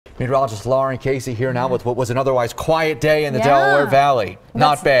Meteorologist Lauren Casey here now with what was an otherwise quiet day in the Delaware Valley.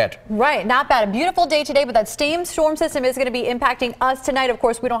 Not bad. Right, not bad. A beautiful day today, but that same storm system is going to be impacting us tonight. Of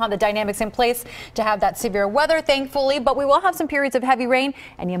course, we don't have the dynamics in place to have that severe weather, thankfully, but we will have some periods of heavy rain,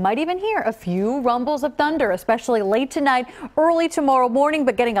 and you might even hear a few rumbles of thunder, especially late tonight, early tomorrow morning.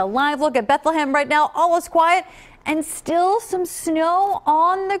 But getting a live look at Bethlehem right now, all is quiet. And still some snow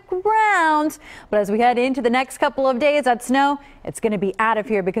on the ground. But as we head into the next couple of days, that snow, it's going to be out of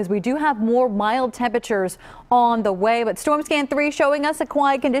here because we do have more mild temperatures on the way. But Storm Scan 3 showing us a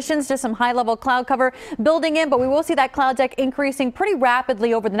quiet conditions, just some high level cloud cover building in. But we will see that cloud deck increasing pretty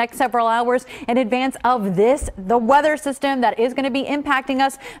rapidly over the next several hours in advance of the weather system that is going to be impacting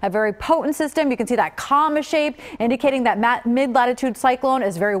us. A very potent system. You can see that comma shape indicating that mid-latitude cyclone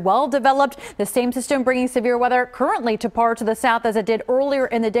is very well developed. The same system bringing severe weather currently to par to the south as it did earlier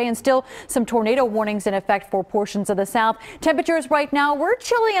in the day, and still some tornado warnings in effect for portions of the south. Temperatures right now, we're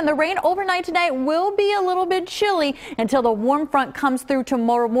chilly, and the rain overnight tonight will be a little bit chilly until the warm front comes through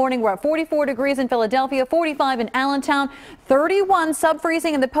tomorrow morning. We're at 44 degrees in Philadelphia, 45 in Allentown, 31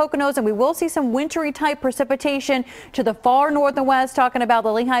 sub-freezing in the Poconos, and we will see some wintry type precipitation to the far north and west, talking about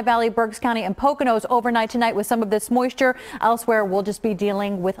the Lehigh Valley, Berks County and Poconos overnight tonight with some of this moisture. Elsewhere, we'll just be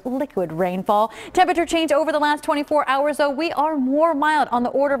dealing with liquid rainfall. Temperature change over the last 24 hours, though, we are more mild, on the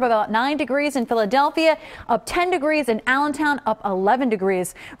order of about 9 degrees in Philadelphia, up 10 degrees in Allentown, up 11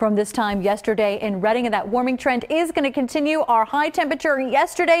 degrees from this time yesterday in Reading, and that warming trend is going to continue. Our high temperature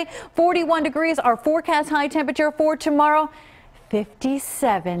yesterday, 41 degrees, our forecast high temperature for tomorrow,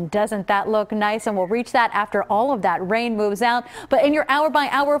 57. Doesn't that look nice? And we'll reach that after all of that rain moves out. But in your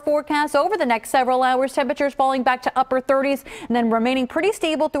hour-by-hour forecast over the next several hours, temperatures falling back to upper 30s and then remaining pretty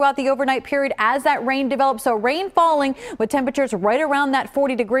stable throughout the overnight period as that rain develops. So rain falling with temperatures right around that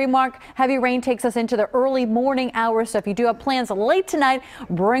 40-degree mark. Heavy rain takes us into the early morning hours. So if you do have plans late tonight,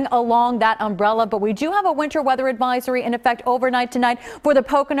 bring along that umbrella. But we do have a winter weather advisory in effect overnight tonight for the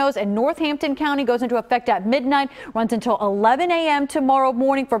Poconos and Northampton County. Goes into effect at midnight, runs until 11 a.m. tomorrow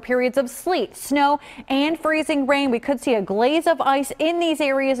morning for periods of sleet, snow, and freezing rain. We could see a glaze of ice in these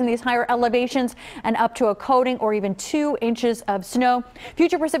areas in these higher elevations, and up to a coating or even 2 inches of snow.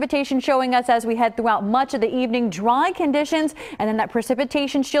 Future precipitation showing us as we head throughout much of the evening, dry conditions, and then that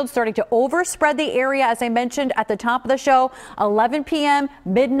precipitation shield starting to overspread the area, as I mentioned at the top of the show. 11 p.m.,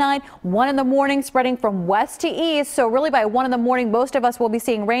 midnight, 1 in the morning, spreading from west to east. So really by 1 in the morning, most of us will be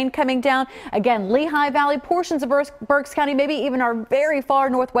seeing rain coming down. Again, Lehigh Valley, portions of Berks County, maybe even our very far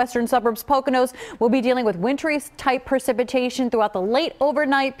northwestern suburbs, Poconos, will be dealing with wintry type precipitation throughout the late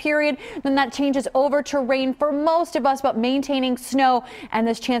overnight period. Then that changes over to rain for most of us, but maintaining snow and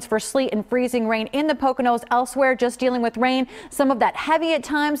this chance for sleet and freezing rain in the Poconos. Elsewhere, just dealing with rain, some of that heavy at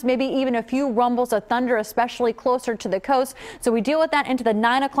times, maybe even a few rumbles of thunder, especially closer to the coast. So we deal with that into the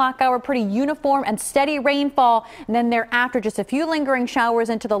 9 o'clock hour, pretty uniform and steady rainfall. And then thereafter, just a few lingering showers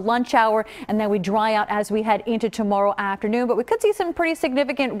into the lunch hour, and then we dry out as we head into tomorrow afternoon. But we could see some pretty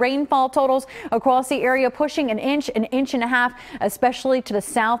significant rainfall totals across the area, pushing an inch and a half, especially to the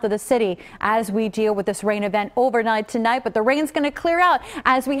south of the city as we deal with this rain event overnight tonight. But the rain's going to clear out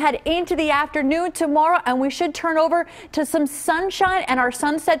as we head into the afternoon tomorrow, and we should turn over to some sunshine and our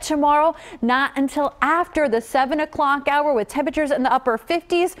sunset tomorrow, not until after the 7 o'clock hour, with temperatures in the upper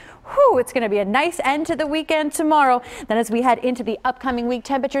 50s. Whew, it's going to be a nice end to the weekend tomorrow. Then as we head into the upcoming week,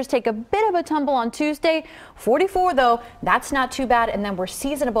 temperatures take a bit of a tumble on Tuesday. 44, though, that's not too bad. And then we're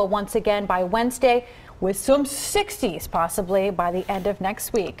seasonable once again by Wednesday, with some 60s possibly by the end of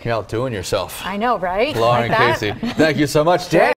next week. You're outdoing yourself. I know, right? Lauren Like Casey, thank you so much, Dan.